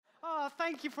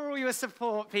Thank you for all your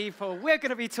support, people. We're going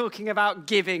to be talking about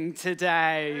giving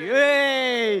today.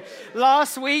 Yay!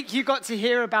 Last week, you got to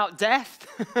hear about death.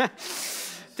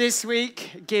 This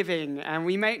week, giving. And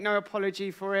we make no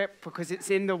apology for it because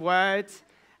it's in the Word.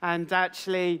 And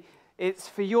actually, it's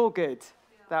for your good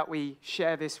that we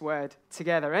share this word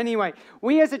together. Anyway,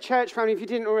 we as a church family, if you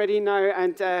didn't already know,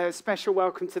 and a special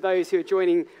welcome to those who are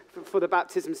joining for the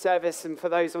baptism service and for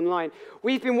those online,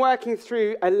 we've been working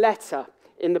through a letter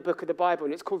in the book of the Bible,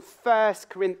 and it's called 1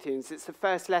 Corinthians. It's the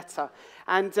first letter.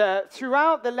 And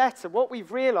throughout the letter, what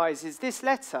we've realized is this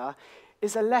letter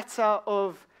is a letter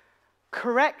of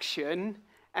correction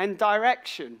and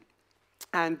direction.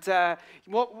 And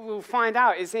what we'll find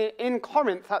out is in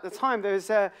Corinth at the time, there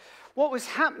was what was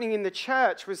happening in the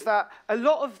church was that a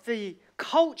lot of the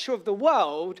culture of the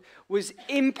world was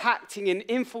impacting and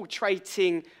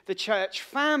infiltrating the church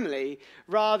family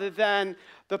rather than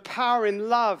the power and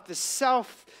love, the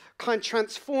kind of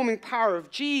transforming power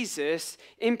of Jesus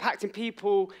impacting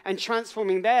people and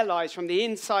transforming their lives from the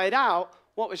inside out.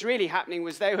 What was really happening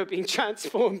was they were being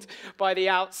transformed by the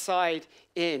outside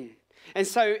in. And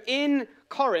so in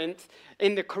Corinth,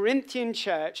 in the Corinthian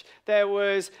church, there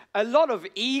was a lot of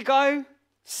ego,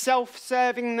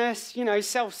 self-servingness,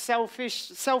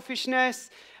 selfishness,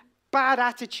 bad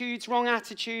attitudes, wrong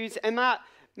attitudes, and that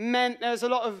meant there was a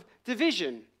lot of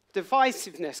division,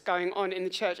 divisiveness going on in the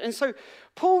church. And so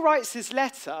Paul writes this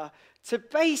letter to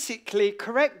basically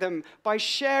correct them by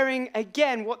sharing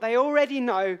again what they already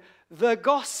know, the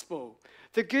gospel,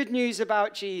 the good news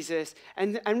about Jesus.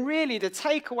 And really the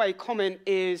takeaway comment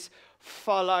is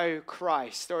follow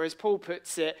Christ. Or as Paul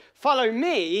puts it, follow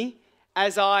me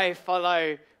as I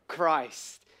follow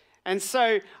Christ. And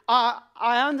so I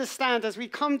understand as we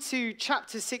come to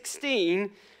chapter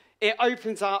 16, it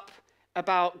opens up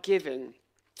about giving.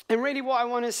 And really what I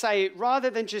want to say, rather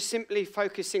than just simply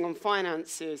focusing on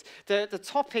finances, the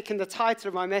topic and the title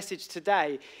of my message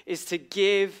today is to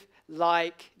give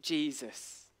like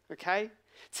Jesus, okay?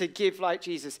 To give like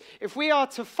Jesus. If we are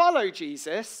to follow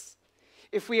Jesus,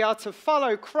 if we are to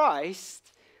follow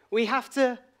Christ, we have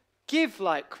to give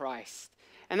like Christ.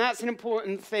 And that's an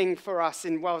important thing for us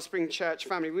in Wellspring Church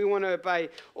family. We want to obey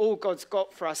all God's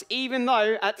got for us, even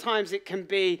though at times it can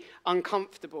be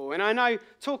uncomfortable. And I know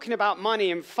talking about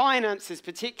money and finances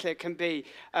particularly can be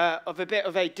of a bit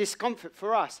of a discomfort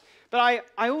for us. But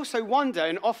I also wonder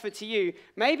and offer to you,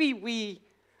 maybe we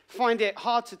find it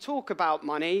hard to talk about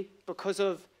money because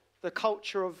of the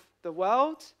culture of the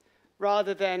world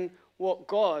rather than what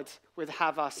God would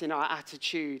have us in our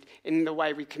attitude, in the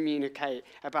way we communicate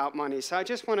about money. So I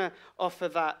just want to offer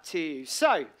that to you.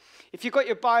 So if you've got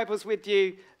your Bibles with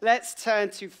you, let's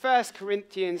turn to 1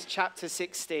 Corinthians chapter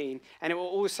 16, and it will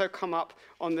also come up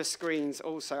on the screens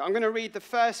also. I'm going to read the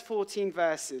first 14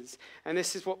 verses, and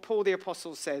this is what Paul the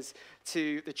Apostle says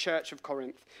to the church of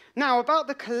Corinth. Now, about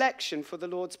the collection for the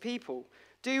Lord's people,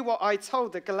 do what I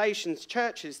told the Galatians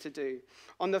churches to do.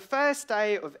 On the first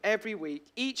day of every week,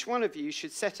 each one of you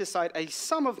should set aside a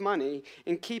sum of money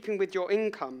in keeping with your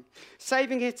income,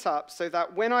 saving it up so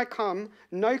that when I come,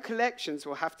 no collections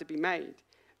will have to be made.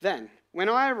 Then, when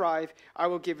I arrive, I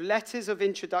will give letters of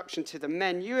introduction to the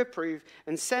men you approve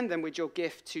and send them with your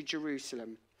gift to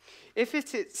Jerusalem. If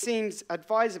it seems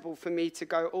advisable for me to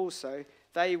go also,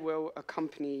 they will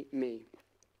accompany me.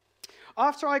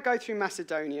 After I go through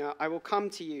Macedonia, I will come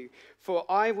to you, for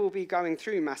I will be going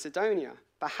through Macedonia.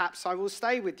 Perhaps I will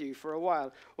stay with you for a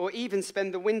while, or even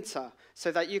spend the winter,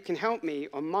 so that you can help me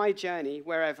on my journey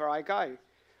wherever I go.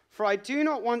 For I do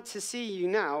not want to see you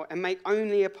now and make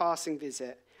only a passing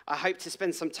visit. I hope to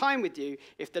spend some time with you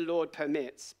if the Lord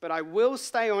permits, but I will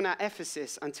stay on at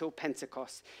Ephesus until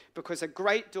Pentecost, because a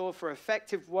great door for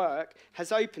effective work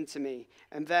has opened to me,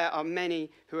 and there are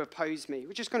many who oppose me.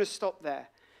 We're just going to stop there.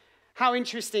 How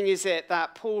interesting is it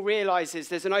that Paul realizes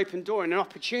there's an open door and an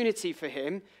opportunity for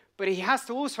him, but he has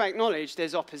to also acknowledge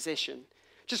there's opposition.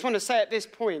 Just want to say at this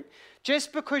point,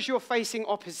 just because you're facing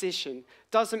opposition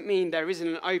doesn't mean there isn't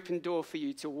an open door for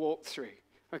you to walk through,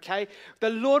 okay? The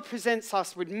Lord presents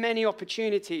us with many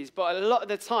opportunities, but a lot of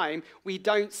the time we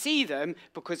don't see them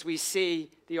because we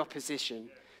see the opposition.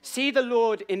 See the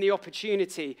Lord in the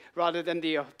opportunity rather than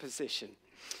the opposition.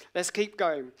 Let's keep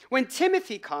going. When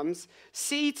Timothy comes,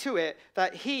 see to it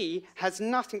that he has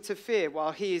nothing to fear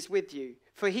while he is with you,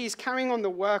 for he is carrying on the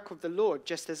work of the Lord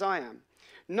just as I am.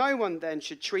 No one then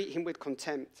should treat him with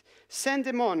contempt. Send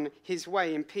him on his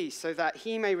way in peace so that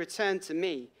he may return to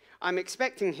me. I'm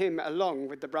expecting him along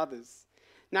with the brothers.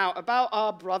 Now, about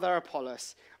our brother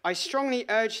Apollos, I strongly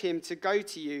urge him to go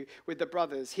to you with the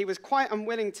brothers. He was quite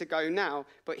unwilling to go now,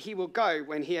 but he will go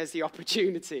when he has the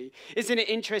opportunity. Isn't it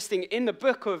interesting? In the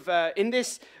book of, in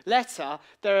this letter,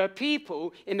 there are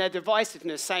people in their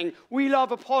divisiveness saying, we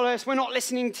love Apollos, we're not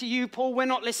listening to you, Paul, we're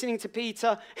not listening to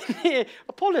Peter.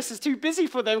 Apollos is too busy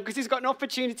for them because he's got an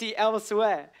opportunity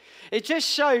elsewhere. It just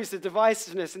shows the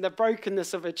divisiveness and the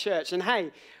brokenness of a church. And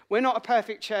hey, we're not a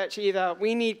perfect church either.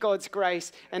 We need God's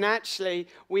grace. And actually,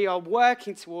 we are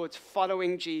working towards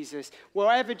following Jesus.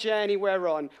 Whatever journey we're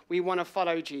on, we want to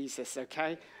follow Jesus,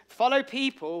 okay? Follow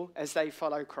people as they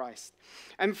follow Christ.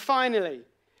 And finally,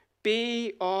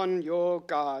 be on your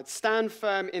guard. Stand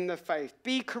firm in the faith.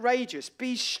 Be courageous.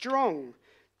 Be strong.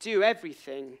 Do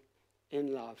everything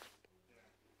in love.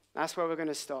 That's where we're going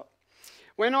to stop.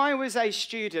 When I was a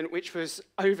student, which was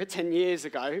over 10 years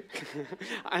ago,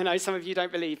 I know some of you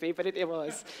don't believe me, but it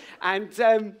was.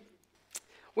 And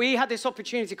we had this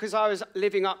opportunity because I was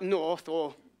living up north,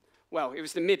 well, it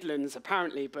was the Midlands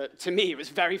apparently, but to me it was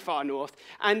very far north.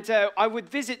 And I would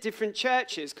visit different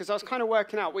churches because I was kind of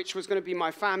working out which was going to be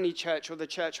my family church or the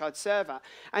church I'd serve at.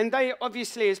 And they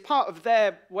obviously, as part of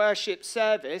their worship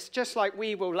service, just like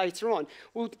we will later on,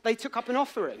 they took up an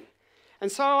offering.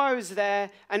 And so I was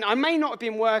there, and I may not have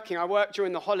been working. I worked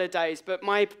during the holidays, but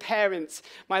my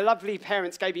lovely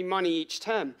parents gave me money each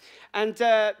term. And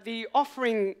the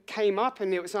offering came up,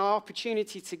 and it was an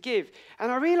opportunity to give.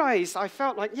 And I realized, I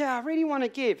felt like, yeah, I really want to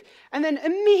give. And then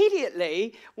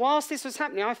immediately, whilst this was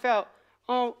happening, I felt,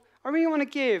 oh, I really want to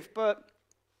give, but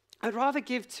I'd rather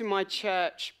give to my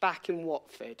church back in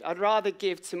Watford. I'd rather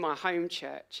give to my home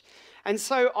church. And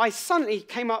so I suddenly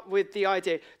came up with the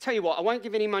idea, tell you what, I won't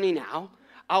give any money now.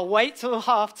 I'll wait till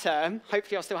half term.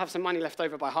 Hopefully I'll still have some money left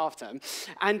over by half term.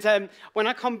 And when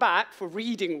I come back for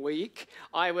reading week,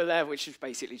 I will, which is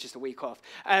basically just a week off,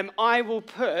 I will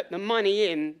put the money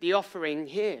in the offering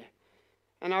here.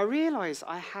 And I realized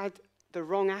I had the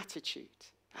wrong attitude.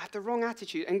 I had the wrong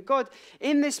attitude. And God,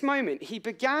 in this moment, he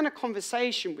began a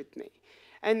conversation with me.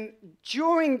 And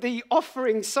during the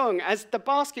offering song, as the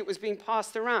basket was being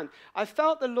passed around, I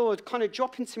felt the Lord kind of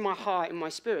drop into my heart and my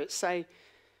spirit, say,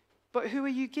 but who are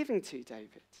you giving to,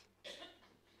 David?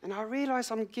 And I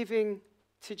realized I'm giving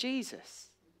to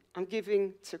Jesus. I'm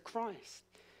giving to Christ.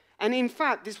 And in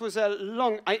fact, this was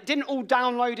it didn't all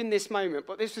download in this moment,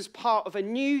 but this was part of a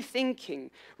new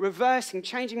thinking, reversing,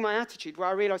 changing my attitude, where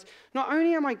I realized not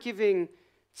only am I giving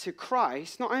to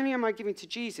Christ, not only am I giving to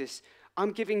Jesus,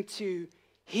 I'm giving to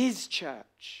his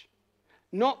church,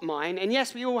 not mine. And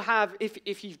yes, we all have,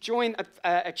 if you've joined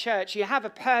a church, you have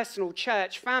a personal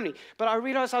church family. But I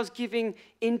realized I was giving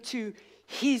into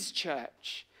his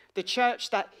church, the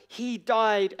church that he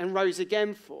died and rose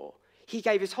again for. He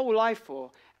gave his whole life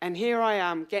for. And here I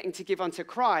am getting to give unto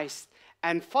Christ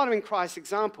and following Christ's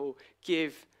example,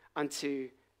 give unto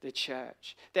the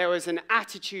church. There was an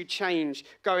attitude change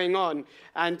going on.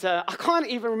 And I can't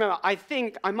even remember. I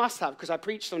think I must have, because I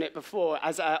preached on it before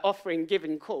as an offering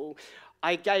giving call.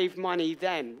 I gave money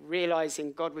then,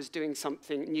 realizing God was doing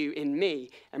something new in me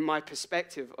and my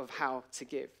perspective of how to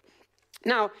give.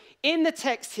 Now, in the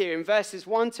text here, in verses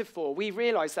 1 to 4, we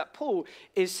realize that Paul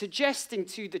is suggesting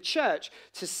to the church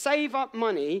to save up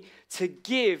money to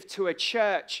give to a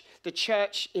church, the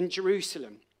church in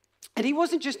Jerusalem. And he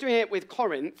wasn't just doing it with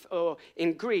Corinth or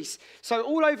in Greece. So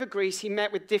all over Greece, he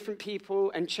met with different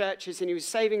people and churches, and he was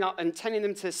saving up and telling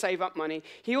them to save up money.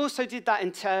 He also did that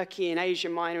in Turkey, in Asia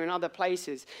Minor, and other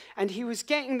places. And he was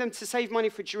getting them to save money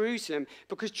for Jerusalem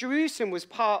because Jerusalem was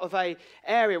part of an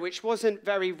area which wasn't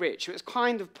very rich. It was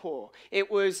kind of poor. It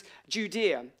was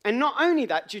Judea. And not only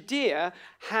that, Judea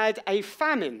had a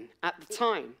famine at the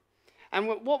time. And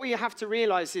what we have to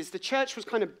realize is the church was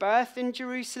kind of birthed in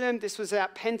Jerusalem. This was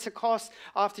at Pentecost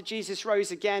after Jesus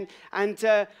rose again.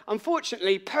 And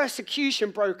unfortunately,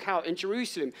 persecution broke out in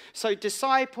Jerusalem. So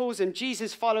disciples and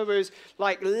Jesus followers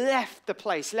left the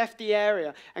place, left the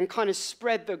area, and kind of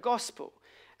spread the gospel.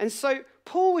 And so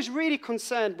Paul was really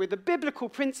concerned with the biblical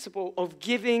principle of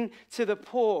giving to the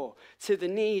poor, to the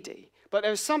needy. But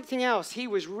there was something else he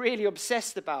was really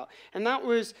obsessed about, and that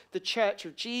was the church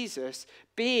of Jesus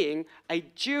being a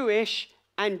Jewish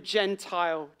and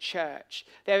Gentile church.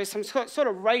 There was some sort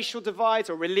of racial divides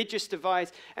or religious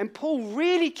divides, and Paul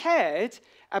really cared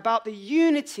about the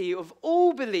unity of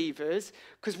all believers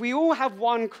because we all have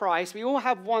one Christ, we all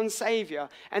have one Savior,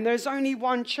 and there's only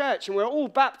one church, and we're all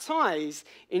baptized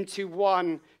into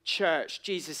one church,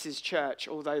 Jesus' church,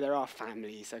 although there are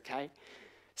families, okay?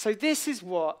 So this is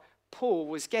what Paul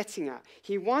was getting at.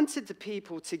 He wanted the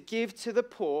people to give to the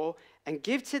poor and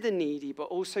give to the needy, but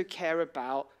also care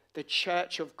about the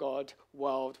church of God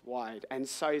worldwide, and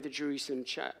so the Jerusalem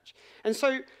church. And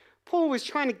so Paul was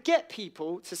trying to get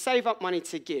people to save up money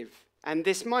to give. And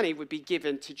this money would be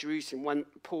given to Jerusalem when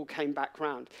Paul came back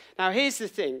round. Now, here's the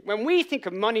thing. When we think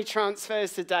of money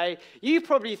transfers today, you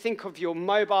probably think of your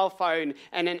mobile phone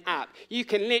and an app. You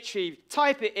can literally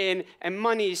type it in and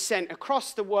money is sent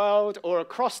across the world or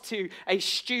across to a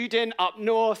student up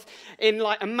north in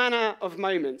like a manner of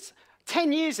moments.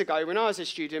 10 years ago, when I was a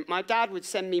student, my dad would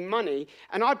send me money,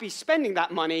 and I'd be spending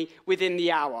that money within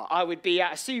the hour. I would be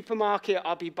at a supermarket,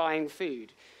 I'd be buying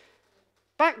food.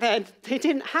 Back then, they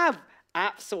didn't have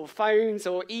apps or phones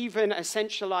or even a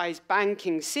centralized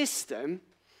banking system.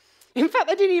 In fact,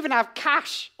 they didn't even have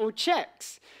cash or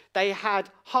checks. They had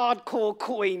hardcore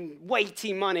coin,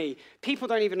 weighty money. People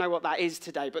don't even know what that is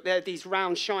today, but they're these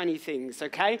round, shiny things,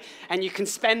 okay? And you can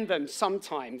spend them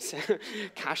sometimes,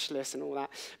 cashless and all that.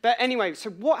 But anyway, so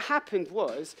what happened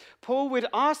was Paul would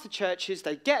ask the churches,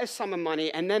 they'd get a sum of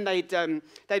money, and then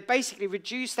they'd basically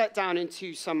reduce that down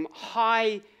into some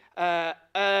high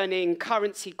earning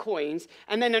currency coins,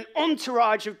 and then an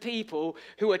entourage of people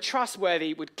who are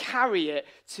trustworthy would carry it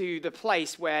to the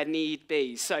place where need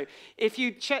be. So if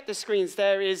you check the screens,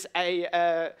 here's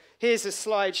a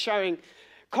slide showing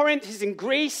Corinth is in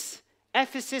Greece,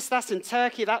 Ephesus, that's in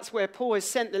Turkey, that's where Paul has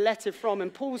sent the letter from,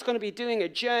 and Paul's going to be doing a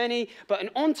journey, but an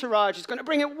entourage is going to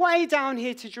bring it way down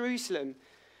here to Jerusalem.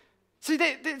 So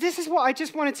this is what I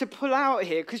just wanted to pull out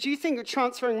here, because you think of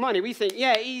transferring money, we think,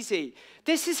 yeah, easy.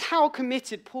 This is how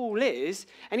committed Paul is,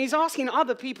 and he's asking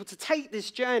other people to take this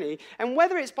journey, and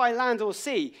whether it's by land or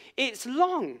sea, it's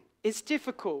long, it's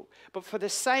difficult, but for the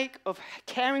sake of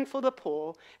caring for the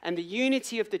poor and the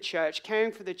unity of the church,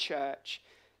 caring for the church,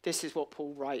 this is what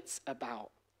Paul writes about.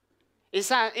 It's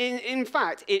that, in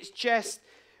fact, it's just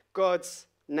God's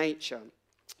nature.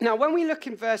 Now, when we look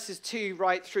in verses 2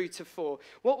 right through to 4,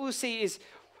 what we'll see is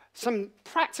some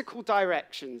practical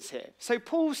directions here. So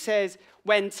Paul says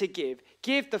when to give.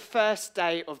 Give the first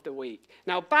day of the week.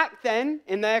 Now, back then,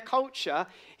 in their culture,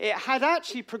 it had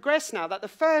actually progressed now that the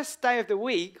first day of the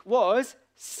week was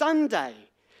Sunday.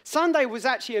 Sunday was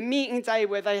actually a meeting day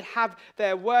where they have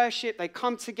their worship, they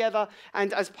come together,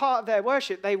 and as part of their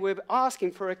worship, they were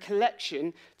asking for a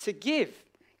collection to give.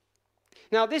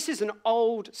 Now, this is an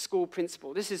old school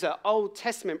principle. This is an Old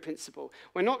Testament principle.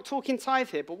 We're not talking tithe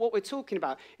here, but what we're talking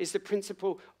about is the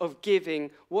principle of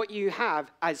giving what you have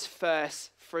as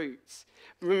first fruits.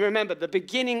 Remember, the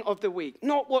beginning of the week,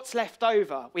 not what's left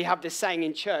over. We have this saying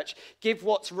in church, give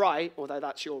what's right, although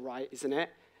that's your right, isn't it?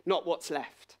 Not what's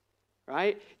left,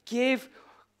 right? Give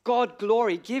God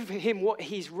glory, give him what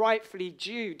he's rightfully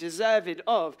due, deserved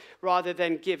of, rather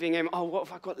than giving him, oh, what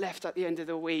have I got left at the end of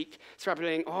the week?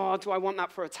 Scrabbling, oh, do I want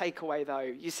that for a takeaway though?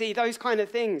 You see, those kind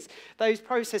of things, those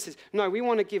processes. No, we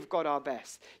want to give God our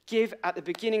best. Give at the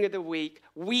beginning of the week.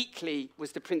 Weekly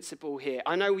was the principle here.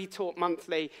 I know we talk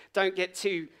monthly, don't get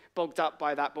too bogged up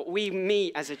by that, but we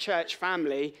meet as a church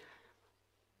family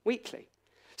weekly.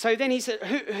 So then he said,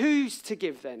 who's to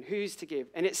give then? Who's to give?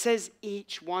 And it says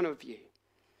each one of you.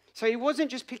 So he wasn't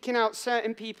just picking out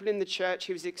certain people in the church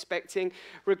he was expecting,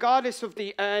 regardless of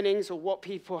the earnings or what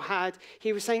people had.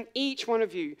 He was saying, each one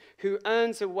of you who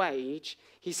earns a wage,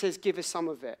 he says, give us some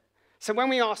of it. So when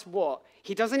we ask what,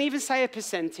 he doesn't even say a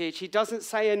percentage, he doesn't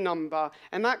say a number,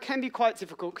 and that can be quite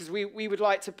difficult because we would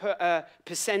like to put a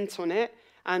percent on it,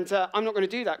 and I'm not going to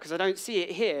do that because I don't see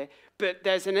it here, but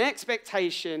there's an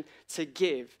expectation to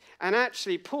give. And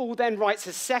actually, Paul then writes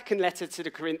a second letter to the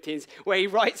Corinthians where he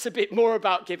writes a bit more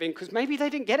about giving because maybe they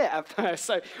didn't get it at first.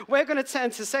 So we're going to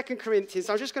turn to 2 Corinthians.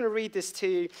 I'm just going to read this to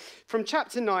you from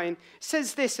chapter 9. It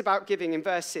says this about giving in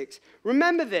verse 6.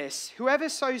 Remember this, whoever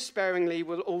sows sparingly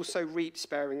will also reap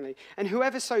sparingly, and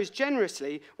whoever sows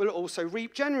generously will also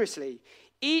reap generously.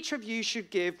 Each of you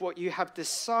should give what you have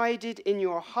decided in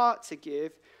your heart to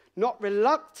give, not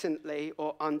reluctantly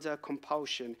or under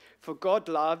compulsion, for God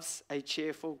loves a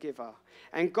cheerful giver.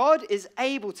 And God is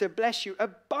able to bless you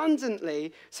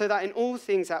abundantly, so that in all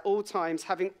things at all times,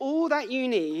 having all that you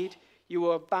need, you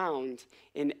will abound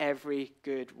in every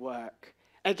good work.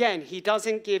 Again, he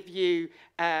doesn't give you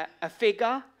a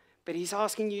figure, but he's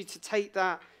asking you to take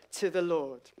that to the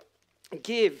Lord.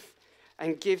 Give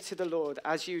and give to the Lord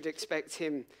as you'd expect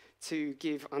him to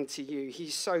give unto you.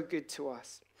 He's so good to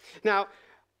us. Now,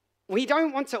 we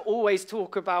don't want to always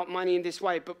talk about money in this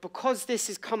way, but because this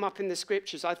has come up in the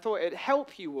scriptures, I thought it'd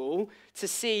help you all to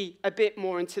see a bit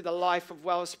more into the life of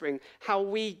Wellspring, how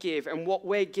we give and what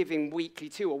we're giving weekly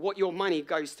to, or what your money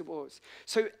goes towards.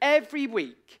 So every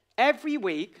week,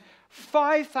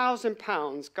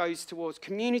 £5,000 goes towards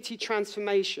community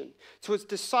transformation, towards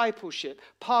discipleship,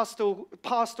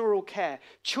 pastoral care,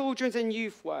 children's and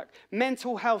youth work,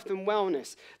 mental health and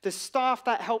wellness, the staff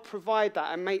that help provide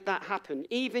that and make that happen,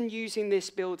 even using this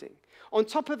building. On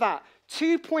top of that,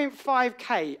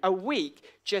 2.5K a week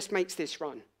just makes this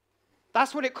run.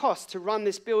 That's what it costs to run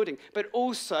this building, but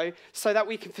also so that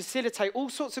we can facilitate all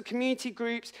sorts of community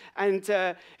groups and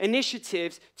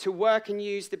initiatives to work and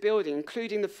use the building,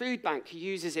 including the food bank who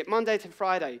uses it Monday to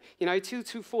Friday, 2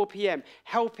 to 4 p.m.,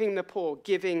 helping the poor,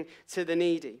 giving to the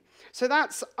needy. So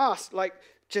that's us,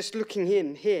 just looking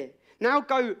in here. Now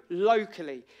go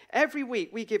locally. Every week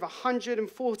we give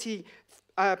 £140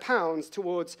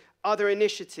 towards other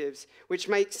initiatives, which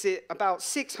makes it about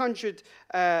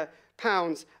 £600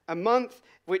 a month,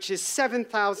 which is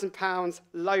 £7,000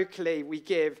 locally we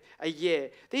give a year.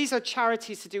 These are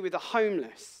charities to do with the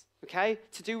homeless, okay?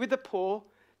 To do with the poor,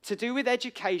 to do with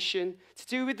education, to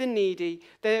do with the needy.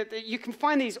 You can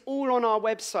find these all on our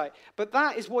website, but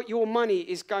that is what your money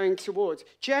is going towards,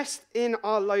 just in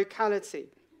our locality.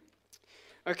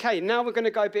 Okay, now we're going to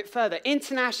go a bit further,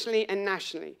 internationally and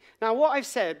nationally. Now, what I've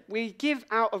said, we give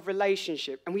out of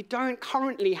relationship, and we don't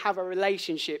currently have a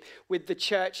relationship with the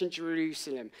church in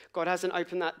Jerusalem. God hasn't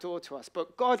opened that door to us,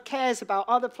 but God cares about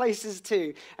other places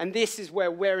too, and this is where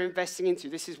we're investing into.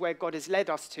 This is where God has led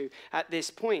us to at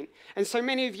this point. And so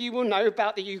many of you will know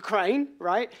about the Ukraine,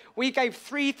 right? We gave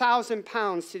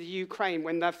 £3,000 to the Ukraine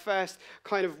when the first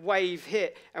kind of wave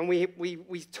hit, and we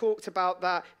talked about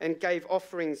that and gave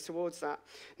offerings towards that.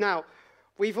 Now,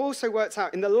 we've also worked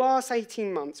out in the last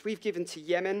 18 months, we've given to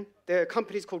Yemen. The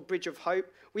company's called Bridge of Hope.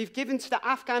 We've given to the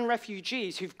Afghan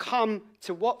refugees who've come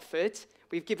to Watford.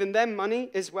 We've given them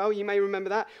money as well. You may remember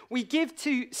that. We give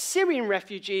to Syrian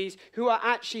refugees who are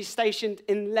actually stationed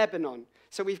in Lebanon.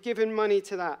 So we've given money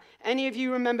to that. Any of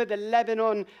you remember the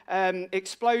Lebanon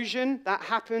explosion that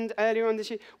happened earlier on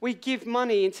this year? We give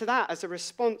money into that as a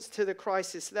response to the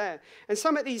crisis there. And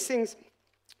some of these things,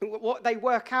 what they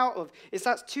work out of is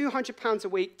that's £200 a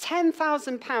week,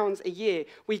 £10,000 a year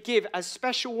we give as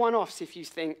special one-offs, if you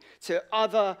think, to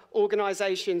other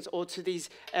organisations or to these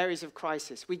areas of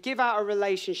crisis. We give out a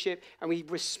relationship and we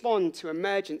respond to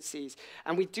emergencies,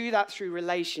 and we do that through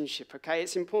relationship, okay?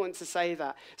 It's important to say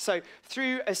that. So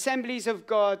through Assemblies of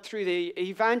God, through the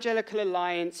Evangelical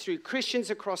Alliance, through Christians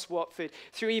across Watford,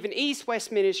 through even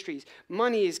East-West Ministries,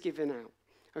 money is given out.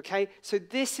 Okay, so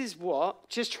this is what,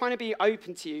 just trying to be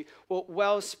open to you, what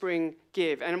Wellspring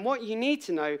give. And what you need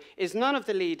to know is none of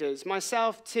the leaders,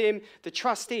 myself, Tim, the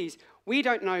trustees, we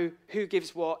don't know who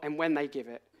gives what and when they give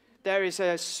it. There is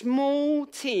a small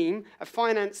team, a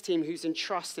finance team, who's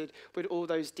entrusted with all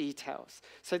those details.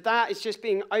 So that is just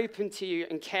being open to you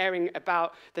and caring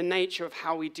about the nature of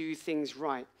how we do things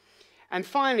right. And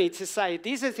finally, to say,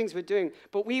 these are the things we're doing,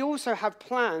 but we also have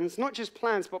plans, not just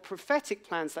plans, but prophetic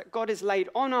plans that God has laid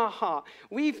on our heart.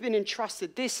 We've been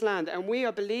entrusted this land, and we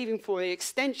are believing for the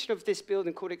extension of this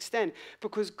building called Extend,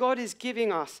 because God is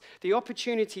giving us the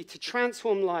opportunity to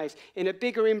transform lives in a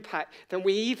bigger impact than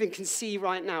we even can see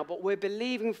right now, but we're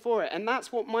believing for it. And that's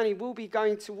what money will be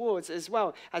going towards as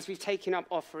well, as we've taken up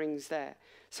offerings there.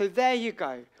 So there you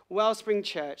go, Wellspring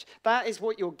Church. That is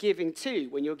what you're giving to.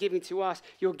 When you're giving to us,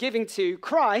 you're giving to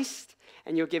Christ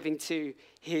and you're giving to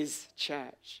his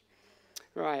church.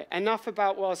 Right, enough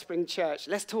about Wellspring Church.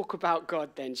 Let's talk about God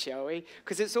then, shall we?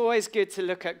 Because it's always good to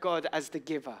look at God as the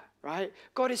giver, right?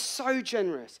 God is so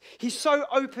generous. He's so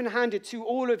open-handed to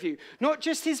all of you. Not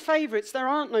just his favorites. There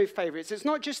aren't no favorites. It's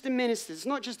not just the ministers. It's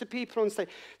not just the people on stage.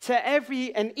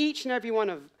 To each and every one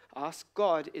of us,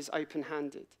 God is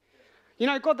open-handed. You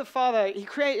know, God the Father, he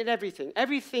created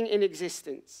everything in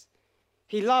existence.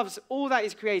 He loves all that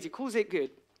is created, calls it good.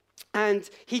 And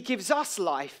he gives us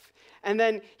life. And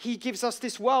then he gives us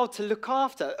this world to look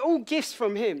after. All gifts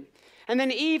from him. And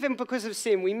then even because of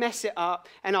sin, we mess it up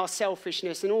and our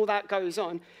selfishness and all that goes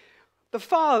on. The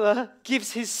Father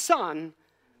gives his Son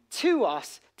to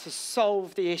us to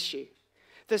solve the issue.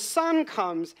 The Son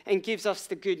comes and gives us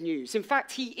the good news. In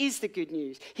fact, he is the good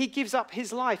news. He gives up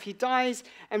his life. He dies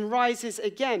and rises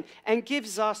again and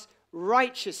gives us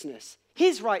righteousness.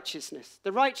 His righteousness,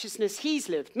 the righteousness he's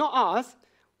lived, not ours.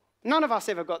 None of us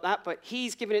ever got that, but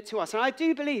he's given it to us. And I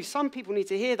do believe some people need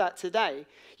to hear that today.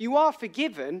 You are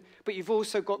forgiven, but you've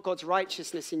also got God's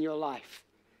righteousness in your life.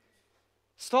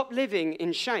 Stop living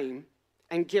in shame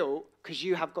and guilt because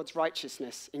you have God's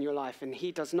righteousness in your life, and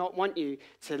he does not want you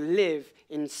to live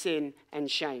in sin and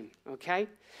shame, okay?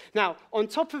 Now, on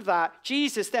top of that,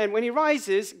 Jesus then, when he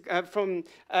rises from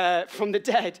the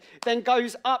dead, then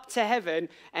goes up to heaven,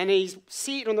 and he's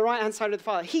seated on the right-hand side of the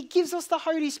Father. He gives us the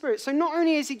Holy Spirit. So not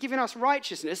only is he giving us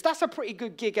righteousness, that's a pretty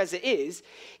good gig as it is,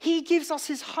 he gives us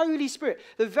his Holy Spirit.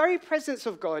 The very presence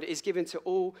of God is given to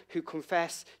all who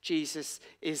confess Jesus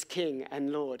is King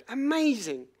and Lord.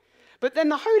 Amazing. But then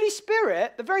the Holy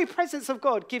Spirit, the very presence of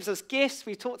God, gives us gifts.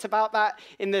 We talked about that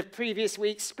in the previous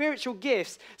week, spiritual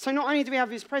gifts. So not only do we have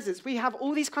his presence, we have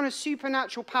all these kind of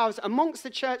supernatural powers amongst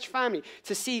the church family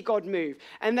to see God move.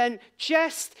 And then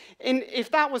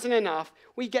if that wasn't enough,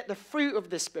 we get the fruit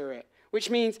of the Spirit, which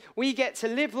means we get to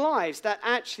live lives that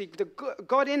actually the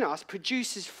God in us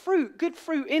produces fruit, good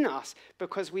fruit in us,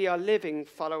 because we are living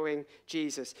following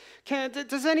Jesus.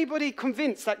 Does anybody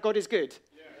convinced that God is good?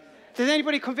 Is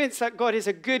anybody convinced that God is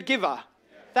a good giver?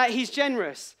 That he's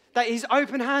generous? That he's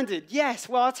open-handed? Yes.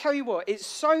 Well, I'll tell you what, it's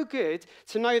so good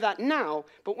to know that now,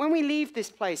 but when we leave this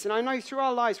place, and I know through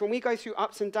our lives, when we go through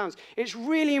ups and downs, it's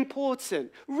really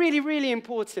important, really, really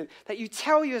important that you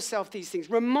tell yourself these things.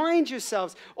 Remind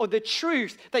yourselves of the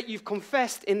truth that you've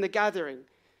confessed in the gathering.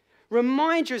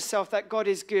 Remind yourself that God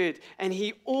is good, and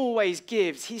he always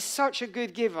gives. He's such a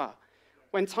good giver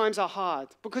when times are hard,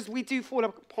 because we do fall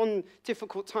upon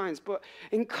difficult times. But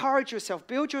encourage yourself,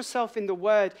 build yourself in the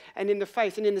word and in the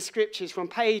faith and in the scriptures from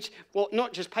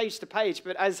not just page to page,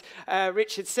 but as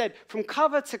Richard said, from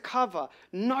cover to cover.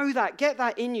 Know that, get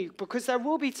that in you, because there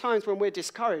will be times when we're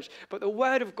discouraged, but the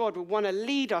word of God will want to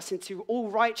lead us into all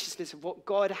righteousness of what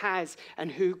God has and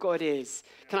who God is.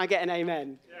 Can I get an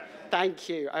amen? Yeah. Thank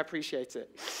you, I appreciate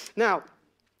it. Now,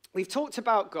 we've talked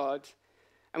about God,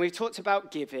 and we've talked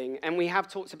about giving, and we have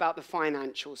talked about the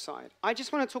financial side. I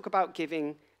just want to talk about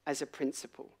giving as a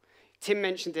principle. Tim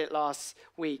mentioned it last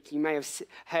week. You may have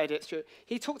heard it through.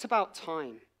 He talked about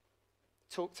time,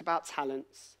 talked about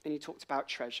talents, and he talked about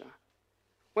treasure.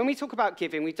 When we talk about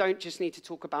giving, we don't just need to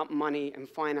talk about money and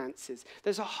finances.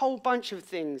 There's a whole bunch of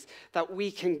things that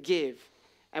we can give,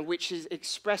 and which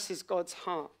expresses God's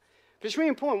heart. But it's really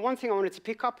important. One thing I wanted to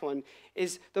pick up on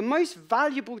is the most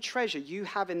valuable treasure you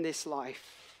have in this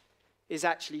life is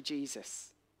actually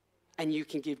Jesus. And you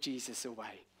can give Jesus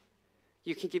away.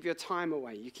 You can give your time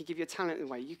away. You can give your talent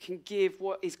away. You can give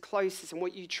what is closest and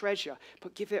what you treasure,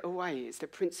 but give it away. It's the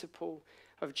principle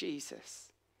of Jesus.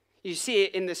 You see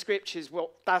it in the scriptures.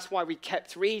 Well, that's why we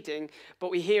kept reading. But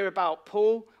we hear about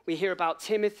Paul. We hear about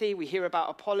Timothy. We hear about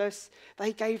Apollos.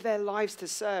 They gave their lives to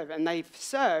serve, and they've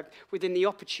served within the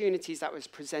opportunities that was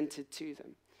presented to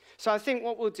them. So I think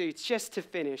what we'll do, just to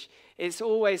finish, it's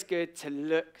always good to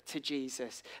look to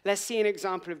Jesus. Let's see an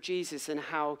example of Jesus and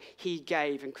how he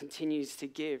gave and continues to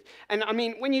give. And I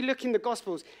mean, when you look in the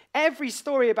Gospels, every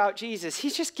story about Jesus,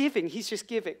 he's just giving.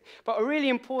 But a really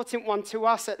important one to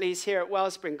us, at least here at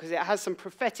Wellspring, because it has some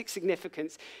prophetic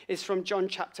significance, is from John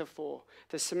chapter 4,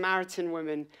 the Samaritan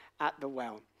woman at the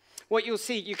well. What you'll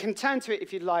see, you can turn to it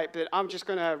if you'd like, but I'm just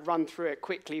going to run through it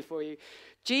quickly for you.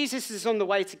 Jesus is on the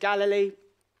way to Galilee.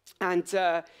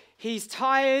 And he's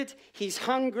tired, he's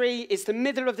hungry, it's the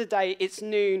middle of the day, it's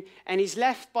noon, and he's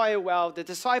left by a well. The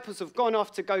disciples have gone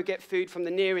off to go get food from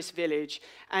the nearest village,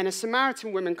 and a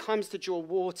Samaritan woman comes to draw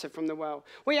water from the well.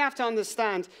 What you have to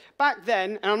understand, back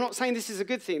then, and I'm not saying this is a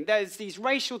good thing, there's these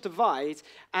racial divides,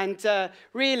 and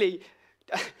really,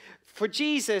 for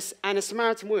Jesus and a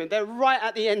Samaritan woman, they're right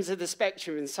at the ends of the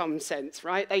spectrum in some sense,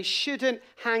 right? They shouldn't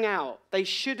hang out. They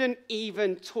shouldn't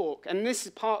even talk. And this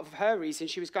is part of her reason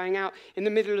she was going out in the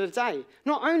middle of the day.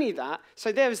 Not only that,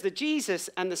 so there was the Jesus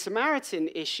and the Samaritan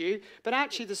issue, but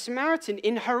actually the Samaritan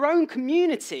in her own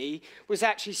community was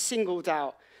actually singled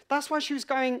out. That's why she was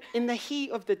going in the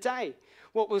heat of the day.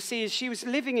 What we'll see is she was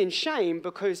living in shame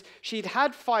because she'd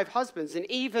had 5 husbands, and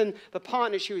even the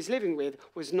partner she was living with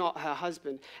was not her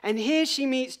husband. And here she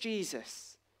meets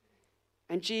Jesus,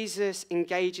 and Jesus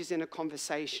engages in a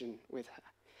conversation with her.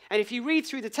 And if you read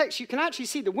through the text, you can actually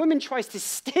see the woman tries to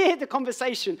steer the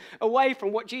conversation away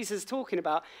from what Jesus is talking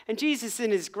about. And Jesus,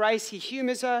 in his grace, he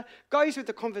humors her, goes with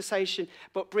the conversation,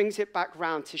 but brings it back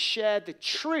round to share the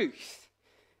truth.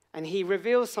 And he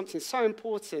reveals something so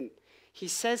important. He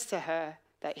says to her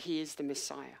that he is the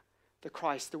Messiah, the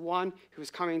Christ, the one who is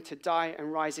coming to die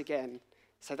and rise again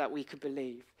so that we could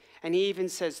believe. And he even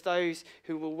says those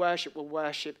who will worship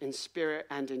in spirit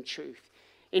and in truth.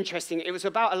 Interesting, it was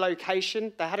about a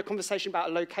location. They had a conversation about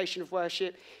a location of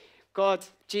worship.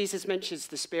 Jesus mentions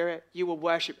the Spirit. You will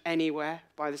worship anywhere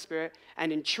by the Spirit.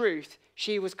 And in truth,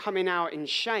 she was coming out in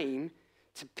shame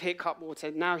to pick up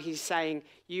water. Now he's saying,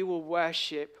 you will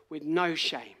worship with no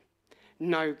shame.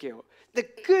 no guilt. The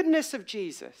goodness of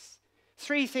Jesus.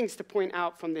 3 things to point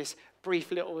out from this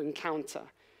brief little encounter.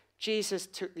 Jesus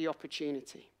took the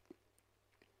opportunity.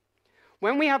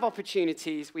 When we have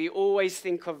opportunities, we always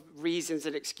think of reasons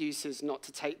and excuses not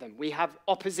to take them. We have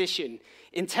opposition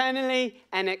internally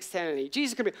and externally.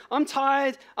 Jesus could be, I'm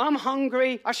tired, I'm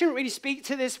hungry, I shouldn't really speak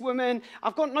to this woman,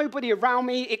 I've got nobody around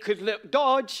me, it could look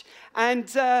dodge. And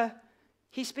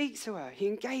he speaks to her, he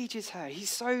engages her. He's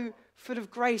so full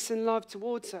of grace and love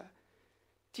towards her.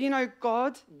 Do you know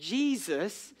God,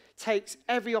 Jesus, takes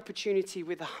every opportunity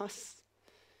with us?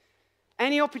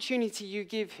 Any opportunity you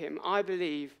give him, I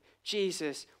believe,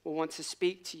 Jesus will want to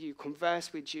speak to you,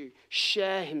 converse with you,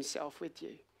 share himself with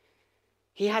you.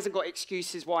 He hasn't got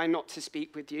excuses why not to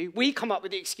speak with you. We come up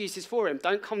with the excuses for him.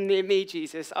 Don't come near me,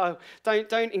 Jesus. Oh,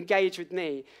 don't engage with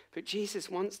me. But Jesus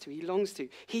wants to. He longs to.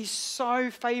 He's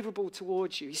so favorable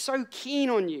towards you. He's so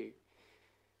keen on you.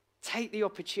 Take the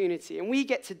opportunity. And we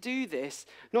get to do this,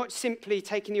 not simply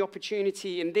taking the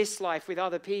opportunity in this life with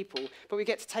other people, but we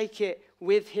get to take it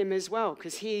with him as well,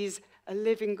 because he's a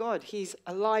living God. He's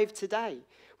alive today.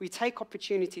 We take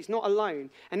opportunities not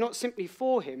alone and not simply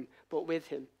for him, but with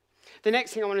him. The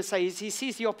next thing I want to say is he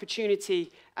sees the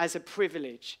opportunity as a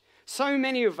privilege. So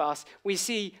many of us, we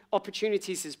see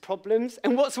opportunities as problems.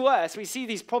 And what's worse, we see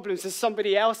these problems as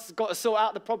somebody else has got to sort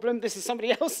out the problem. This is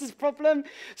somebody else's problem.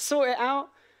 Sort it out.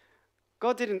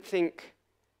 God didn't think,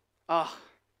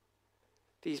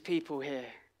 these people here,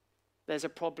 there's a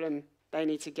problem. They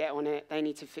need to get on it. They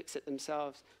need to fix it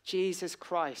themselves. Jesus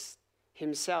Christ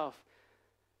himself,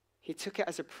 he took it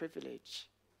as a privilege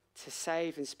to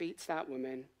save and speak to that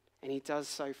woman, and he does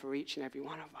so for each and every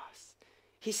one of us.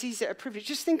 He sees it a privilege.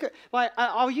 Just think,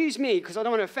 I'll use me because I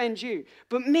don't want to offend you,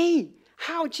 but me,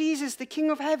 how Jesus, the King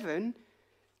of Heaven,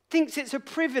 thinks it's a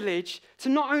privilege to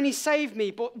not only save me,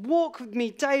 but walk with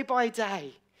me day by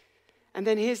day. And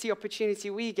then here's the opportunity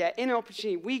we get. In an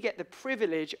opportunity, we get the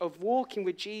privilege of walking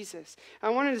with Jesus. I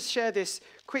wanted to share this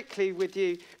quickly with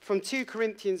you from 2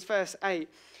 Corinthians verse 8,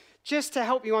 just to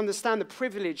help you understand the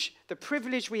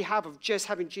privilege we have of just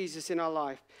having Jesus in our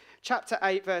life. Chapter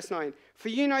 8, verse 9. For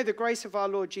you know the grace of our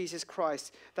Lord Jesus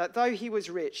Christ, that though he was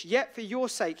rich, yet for your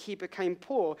sake he became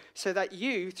poor, so that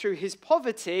you, through his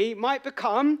poverty, might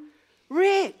become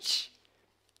rich.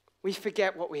 We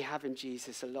forget what we have in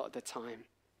Jesus a lot of the time.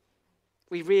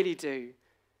 We really do.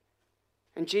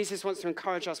 And Jesus wants to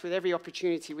encourage us with every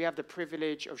opportunity. We have the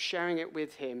privilege of sharing it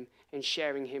with him and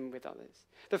sharing him with others.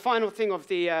 The final thing of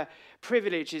the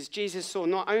privilege is Jesus saw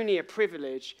not only a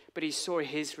privilege, but he saw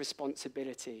his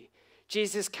responsibility.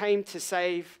 Jesus came to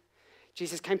seek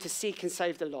and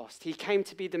save the lost. He came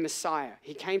to be the Messiah.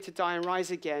 He came to die and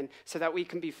rise again so that we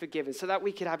can be forgiven, so that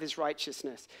we could have his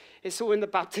righteousness. It's all in the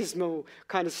baptismal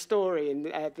kind of story and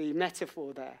the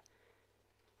metaphor there.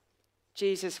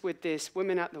 Jesus, with this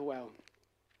woman at the well,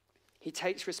 he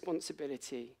takes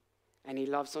responsibility and he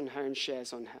loves on her and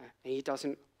shares on her. And he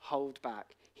doesn't hold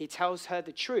back. He tells her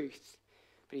the truth,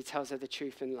 but he tells her the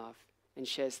truth in love and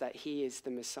shares that he is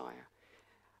the Messiah.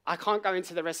 I can't go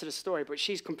into the rest of the story, but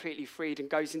she's completely freed and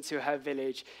goes into her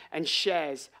village and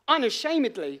shares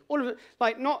unashamedly, all of it,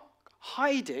 like not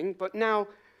hiding, but now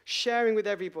sharing with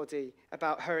everybody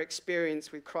about her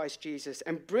experience with Christ Jesus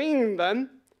and bringing them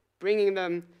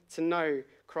to know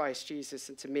Christ Jesus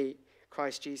and to meet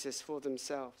Christ Jesus for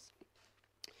themselves.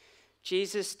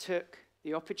 Jesus took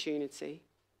the opportunity.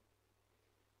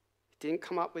 He didn't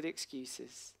come up with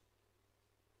excuses.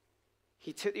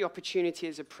 He took the opportunity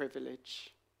as a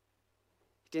privilege.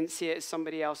 He didn't see it as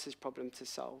somebody else's problem to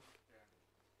solve.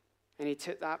 And he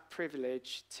took that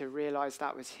privilege to realize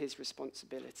that was his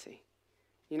responsibility.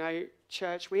 You know,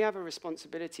 church, we have a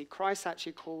responsibility. Christ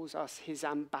actually calls us his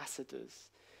ambassadors.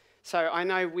 So I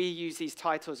know we use these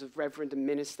titles of reverend and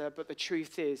minister, but the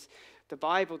truth is the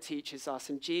Bible teaches us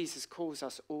and Jesus calls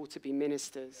us all to be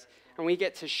ministers. And we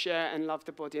get to share and love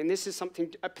the body. And this is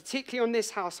something, particularly on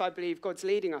this house, I believe God's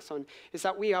leading us on, is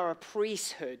that we are a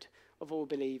priesthood of all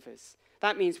believers.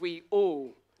 That means we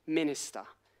all minister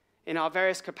in our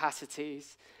various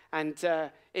capacities. And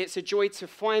it's a joy to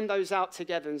find those out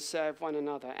together and serve one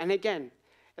another. And again,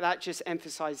 that just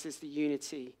emphasizes the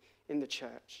unity in the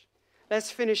church. Let's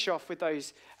finish off with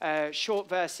those short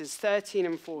verses, 13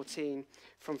 and 14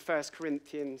 from 1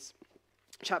 Corinthians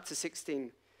chapter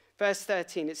 16. Verse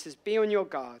 13, it says, be on your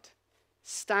guard,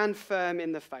 stand firm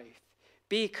in the faith,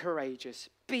 be courageous,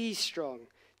 be strong,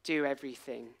 do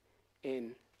everything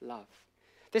in love.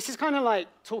 This is kind of like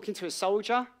talking to a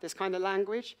soldier, this kind of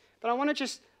language, but I want to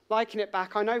just liken it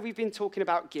back. I know we've been talking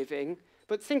about giving,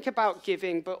 but think about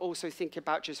giving, but also think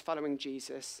about just following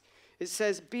Jesus. It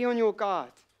says, be on your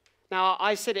guard. Now,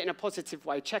 I said it in a positive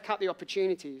way. Check out the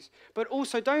opportunities. But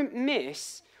also don't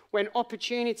miss when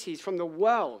opportunities from the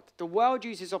world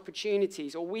uses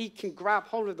opportunities, or we can grab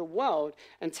hold of the world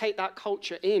and take that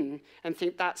culture in and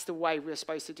think that's the way we're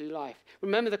supposed to do life.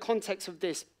 Remember the context of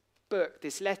this book,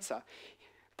 this letter.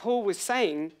 Paul was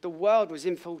saying the world was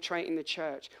infiltrating the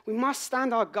church. We must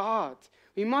stand our guard.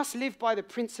 We must live by the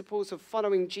principles of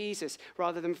following Jesus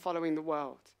rather than following the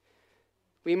world.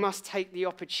 We must take the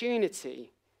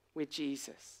opportunity with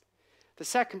Jesus. The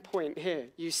second point here,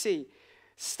 you see,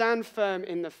 stand firm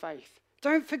in the faith.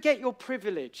 Don't forget your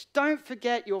privilege. Don't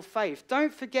forget your faith.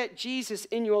 Don't forget Jesus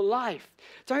in your life.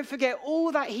 Don't forget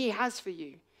all that he has for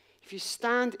you. If you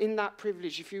stand in that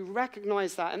privilege, if you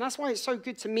recognize that, and that's why it's so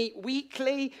good to meet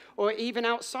weekly or even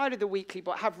outside of the weekly,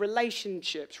 but have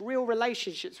relationships, real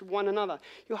relationships with one another.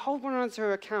 You hold one another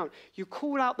to account. You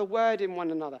call out the word in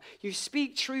one another. You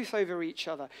speak truth over each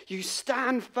other. You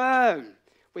stand firm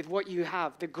with what you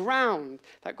have, the ground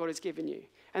that God has given you.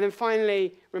 And then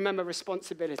finally, remember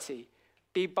responsibility.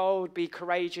 Be bold, be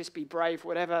courageous, be brave,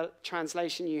 whatever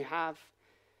translation you have,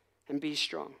 and be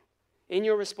strong. In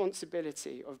your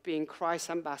responsibility of being Christ's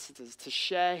ambassadors to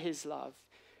share his love,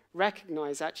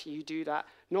 recognize actually you do that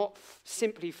not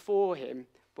simply for him,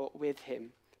 but with him.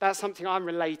 That's something I'm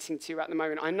relating to at the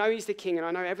moment. I know he's the king and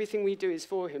I know everything we do is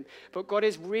for him, but God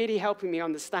is really helping me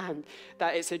understand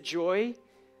that it's a joy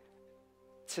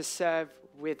to serve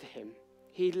with him.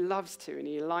 He loves to, and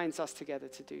he aligns us together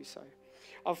to do so.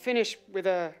 I'll finish with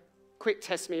a quick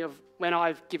testimony of when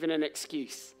I've given an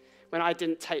excuse, when I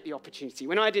didn't take the opportunity,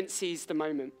 when I didn't seize the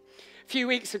moment. A few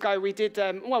weeks ago, we did,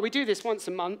 we do this once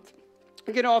a month.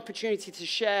 We get an opportunity to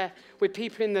share with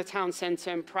people in the town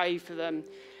centre and pray for them.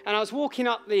 And I was walking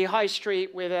up the high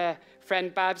street with a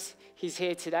friend, Babs. He's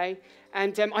here today.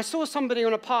 And I saw somebody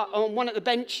on one of the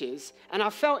benches, and I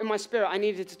felt in my spirit I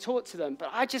needed to talk to them. But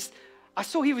I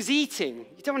saw he was eating.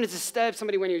 You don't want to disturb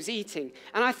somebody when he was eating.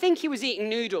 And I think he was eating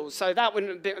noodles, so that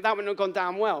wouldn't have gone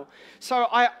down well. So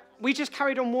we just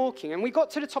carried on walking, and we got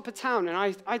to the top of town, and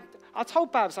I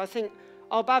told Babs,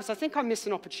 Babs, I think I missed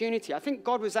an opportunity. I think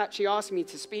God was actually asking me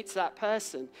to speak to that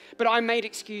person, but I made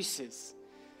excuses.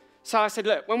 So I said,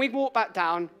 look, when we walk back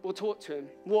down, we'll talk to him.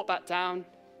 Walk back down,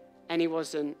 and he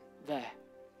wasn't there.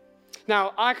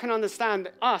 Now, I can understand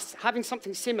us having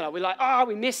something similar. We're like,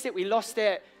 we missed it, we lost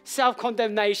it,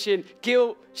 self-condemnation,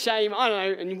 guilt, shame, I don't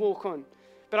know, and you walk on.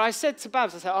 But I said to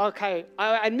Babs, I said, okay,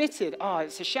 I admitted,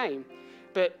 it's a shame,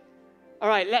 but all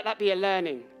right, let that be a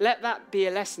learning. Let that be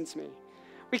a lesson to me.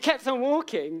 We kept on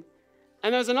walking,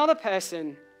 and there was another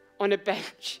person on a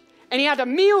bench, and he had a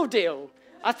meal deal.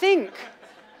 I think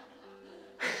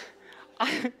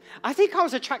I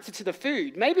was attracted to the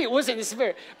food. Maybe it wasn't the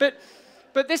spirit,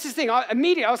 but this is the thing.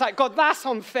 Immediately, I was like, God, that's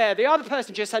unfair. The other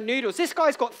person just had noodles. This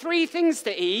guy's got 3 things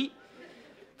to eat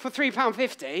for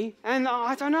 £3.50, and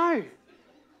I don't know.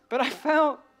 But I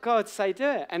felt God say, do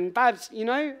it. And Babs,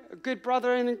 a good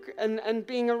brother and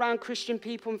being around Christian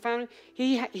people and family,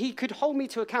 he could hold me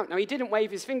to account. Now, he didn't wave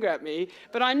his finger at me,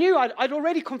 but I knew I'd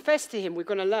already confessed to him, we're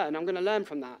going to learn. I'm going to learn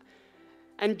from that.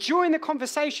 And during the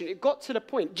conversation, it got to the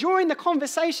point. During the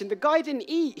conversation, the guy didn't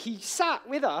eat. He sat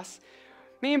with us.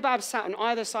 Me and Babs sat on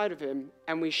either side of him,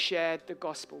 and we shared the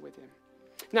gospel with him.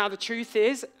 Now, the truth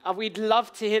is, we'd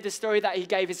love to hear the story that he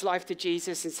gave his life to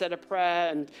Jesus and said a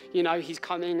prayer and, he's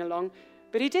coming along.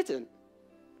 But he didn't.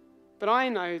 But I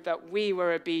know that we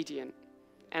were obedient,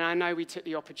 and I know we took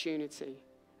the opportunity,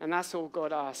 and that's all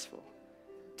God asked for.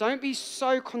 Don't be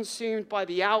so consumed by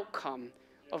the outcome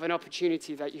of an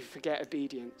opportunity that you forget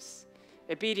obedience.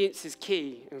 Obedience is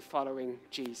key in following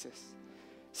Jesus.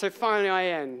 So finally, I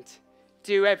end.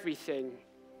 Do everything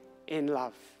in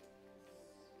love.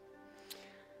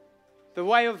 The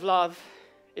way of love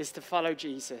is to follow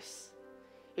Jesus.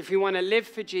 If we want to live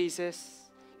for Jesus,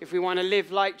 if we want to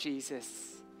live like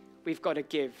Jesus, we've got to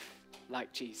give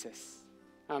like Jesus.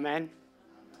 Amen?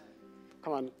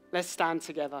 Come on, let's stand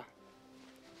together.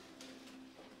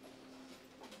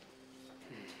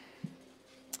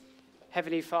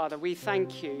 Heavenly Father, we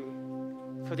thank you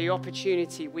for the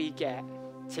opportunity we get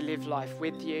to live life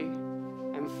with you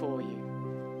and for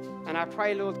you. And I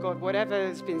pray, Lord God, whatever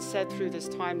has been said through this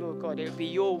time, Lord God, it would be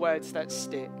your words that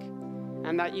stick,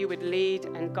 and that you would lead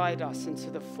and guide us into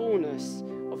the fullness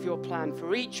of your plan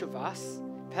for each of us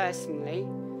personally,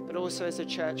 but also as a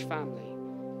church family.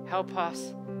 Help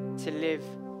us to live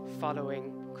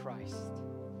following Christ.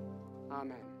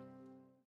 Amen.